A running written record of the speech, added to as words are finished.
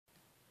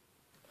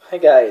Hi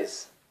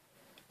guys,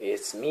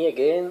 it's me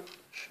again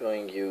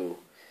showing you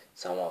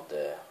some of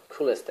the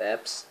coolest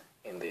apps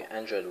in the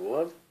Android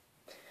world,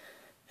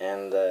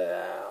 and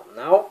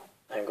now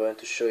I'm going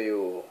to show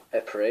you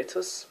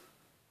Apparatus,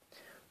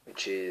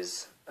 which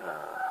is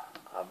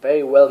a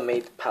very well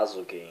made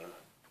puzzle game.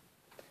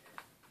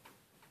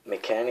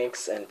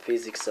 Mechanics and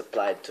physics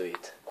applied to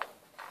it.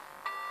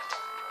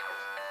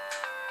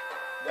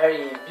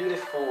 Very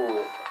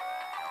beautiful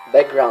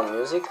background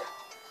music,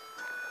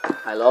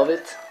 I love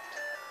it.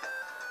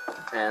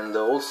 And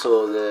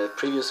also the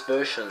previous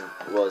version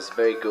was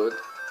very good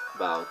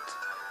about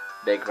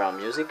background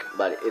music,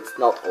 but it's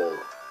not all.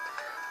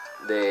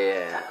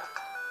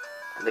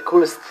 The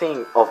coolest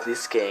thing of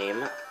this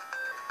game,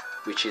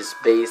 which is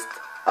based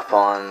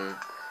upon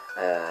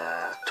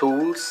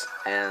tools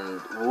and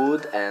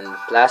wood and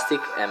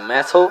plastic and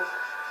metal,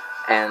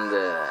 and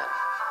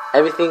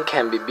everything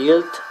can be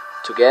built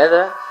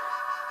together,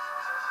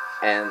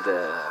 and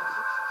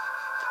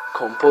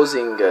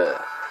composing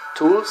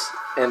tools,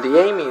 and the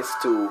aim is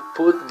to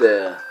put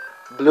the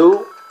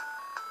blue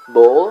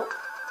ball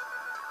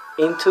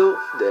into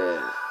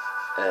the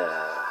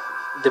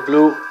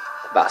blue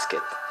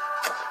basket.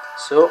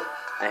 So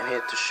I'm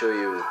here to show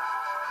you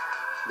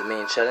the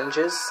main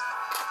challenges.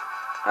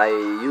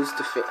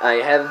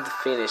 I haven't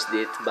finished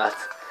it, but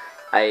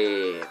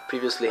I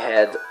previously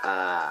had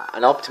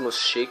an Optimus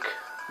Chic,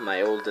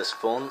 my oldest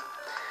phone,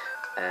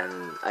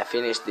 and I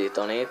finished it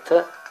on it.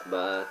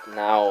 But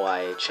now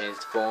I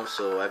changed phone,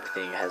 so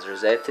everything has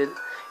resetted.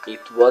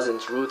 It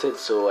wasn't rooted,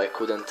 so I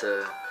couldn't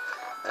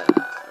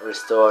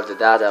restore the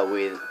data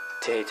with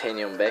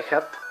titanium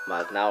backup.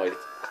 But now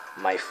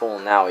my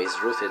phone now is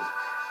rooted,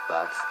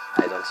 but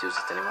I don't use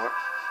it anymore.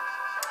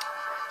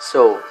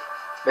 So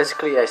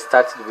basically I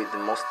started with the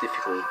most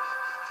difficult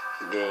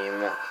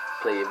game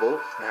playable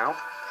now.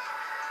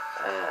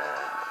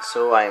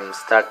 So I'm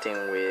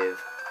starting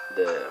with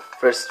the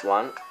first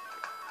one.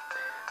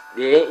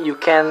 You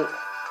can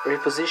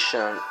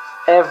reposition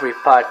every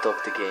part of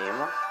the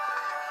game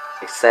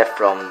except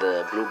from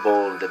the blue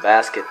ball, the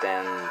basket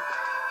and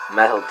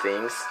metal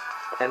things,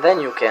 and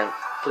then you can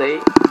play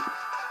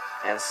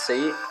and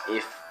see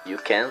if you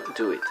can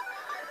do it.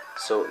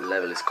 So the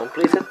level is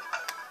completed.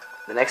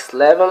 The next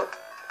level,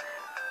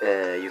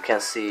 you can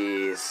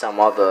see some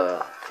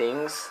other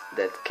things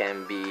that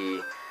can be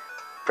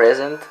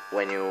present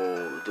when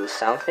you do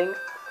something.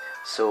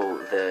 So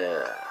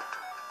the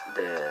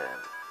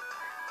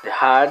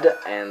hard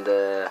and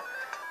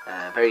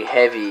very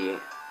heavy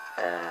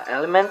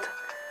element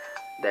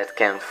that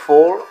can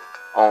fall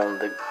on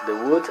the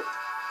wood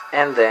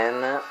and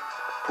then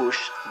push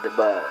the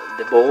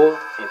ball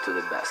into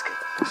the basket.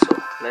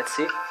 So let's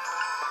see.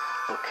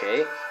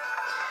 Okay.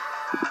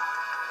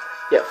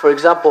 Yeah, for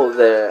example,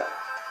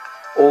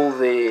 all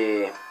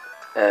the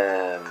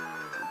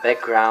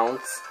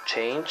backgrounds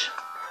change.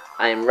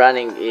 I'm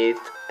running it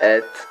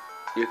at,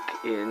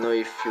 you know,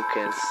 if you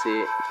can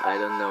see, I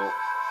don't know.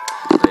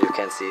 No, you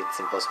can't see, it's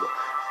impossible.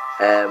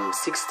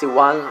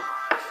 61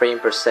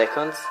 frames per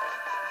second.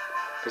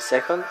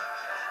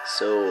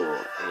 So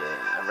yeah,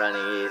 I'm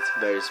running it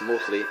very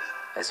smoothly,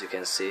 as you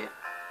can see.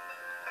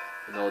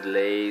 No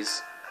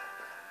delays.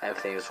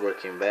 Everything is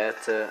working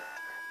better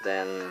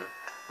than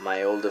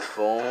my older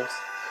phones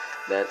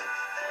that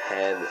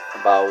had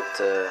about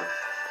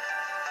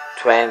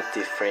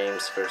 20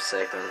 frames per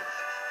second.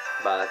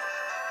 But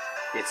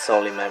it's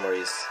only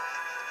memories.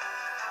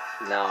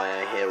 Now I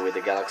am here with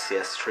the Galaxy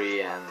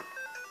S3 and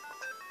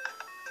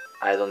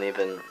I don't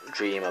even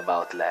dream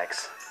about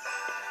lags.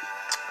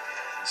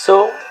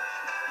 So,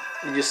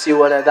 did you see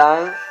what I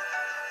done?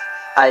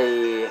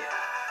 I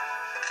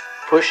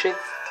push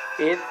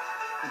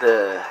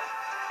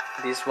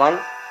this one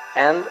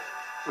and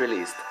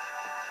released.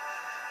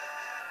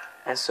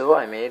 And so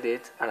I made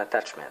it an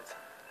attachment.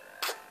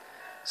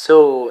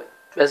 So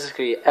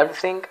basically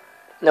everything.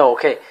 No,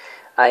 okay.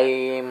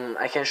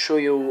 I can show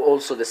you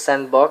also the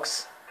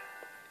sandbox,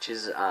 which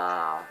is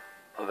a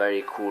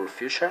very cool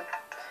feature.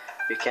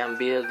 You can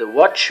build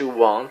what you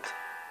want,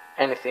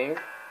 anything.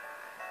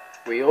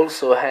 We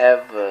also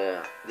have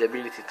the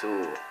ability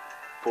to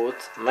put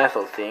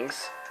metal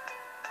things,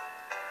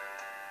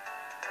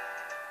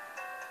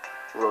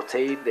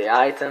 rotate the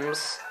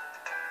items,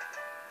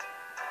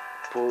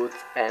 put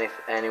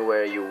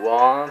anywhere you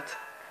want,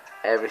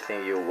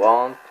 everything you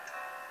want.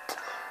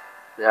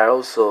 There are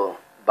also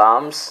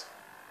bombs.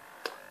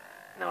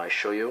 Now I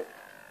show you.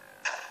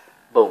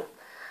 Boom.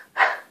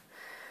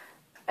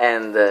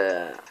 And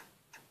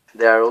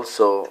there are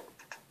also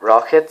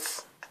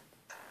rockets,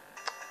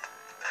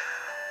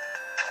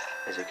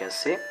 as you can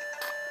see.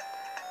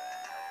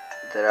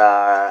 There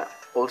are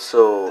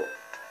also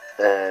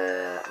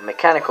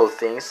mechanical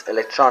things,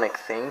 electronic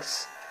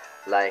things,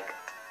 like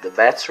the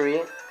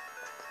battery,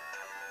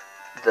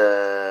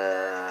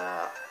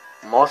 the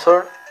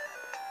motor,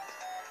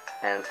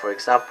 and for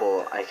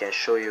example I can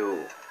show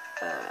you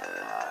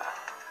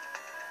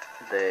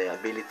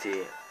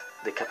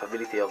the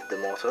capability of the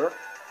motor.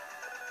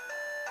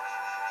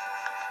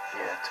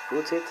 You have to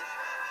put it,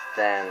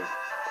 then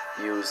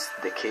use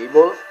the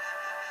cable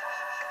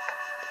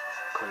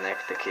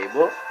connect the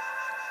cable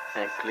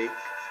and click.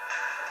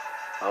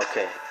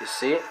 Okay, you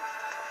see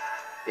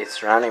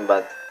it's running,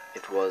 but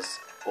it was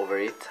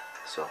overheat,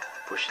 so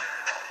push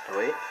it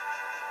away.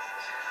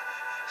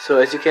 So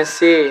as you can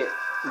see,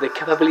 the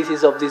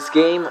capabilities of this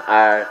game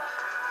are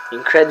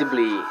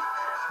incredibly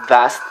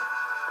vast,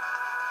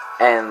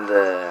 and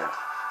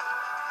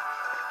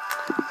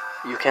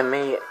you can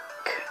make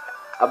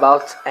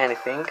about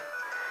anything.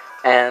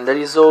 And there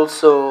is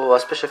also a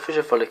special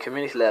feature for the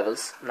community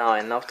levels. Now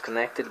I'm not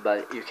connected,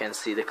 but you can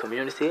see the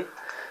community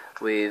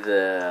with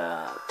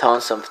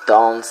tons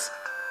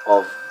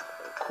of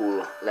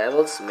cool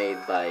levels made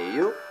by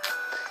you.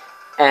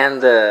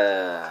 And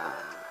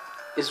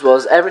this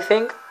was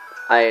everything.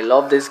 I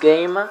love this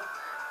game.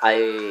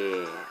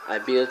 I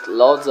built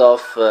loads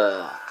of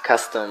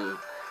custom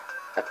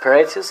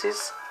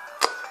apparatuses,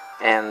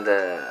 and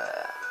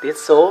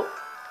that's all.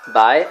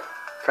 Bye.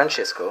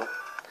 Francesco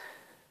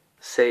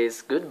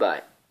says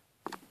goodbye.